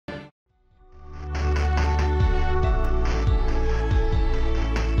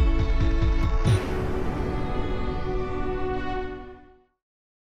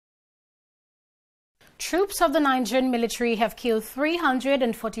Troops of the Nigerian military have killed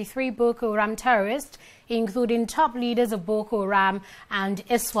 343 Boko Haram terrorists, including top leaders of Boko Haram and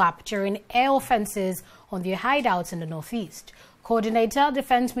ISWAP, during air offenses on their hideouts in the northeast. Coordinator,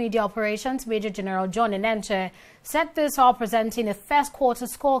 Defense Media Operations, Major General John Enenche, said this while presenting a first quarter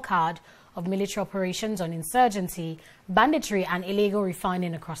scorecard of military operations on insurgency, banditry and illegal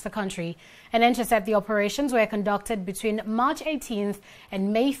refining across the country. Enenche said the operations were conducted between March 18th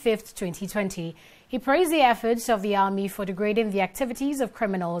and May 5th, 2020. He praised the efforts of the army for degrading the activities of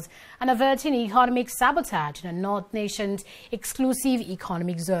criminals and averting economic sabotage in the North Nation's exclusive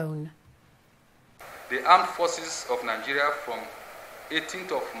economic zone. The armed forces of Nigeria from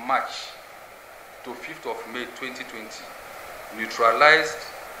 18th of March to 5th of May 2020 neutralized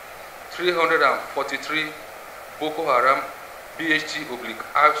 343 Boko Haram,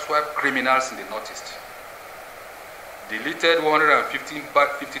 BHT/ISWAP criminals in the northeast, deleted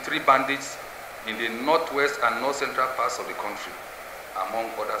 153 bandits in the northwest and north central parts of the country, among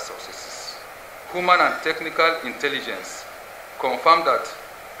other successes. Human and technical intelligence confirmed that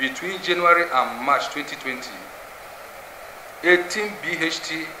between January and March 2020, 18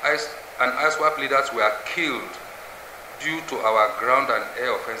 BHT and ISWAP leaders were killed due to our ground and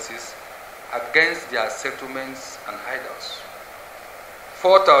air offenses against their settlements and hideouts.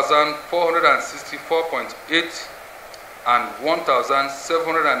 4,464.8 and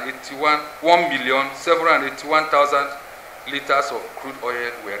 1,781,000 liters of crude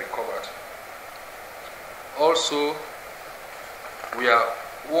oil were recovered. Also, we are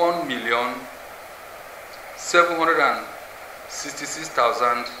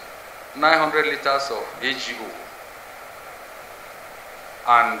 1,766,900 liters of AGO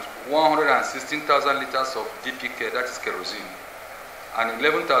and 116,000 liters of DPK, that is kerosene, and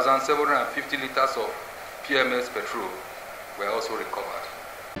 11,750 liters of PMS petrol were also recovered.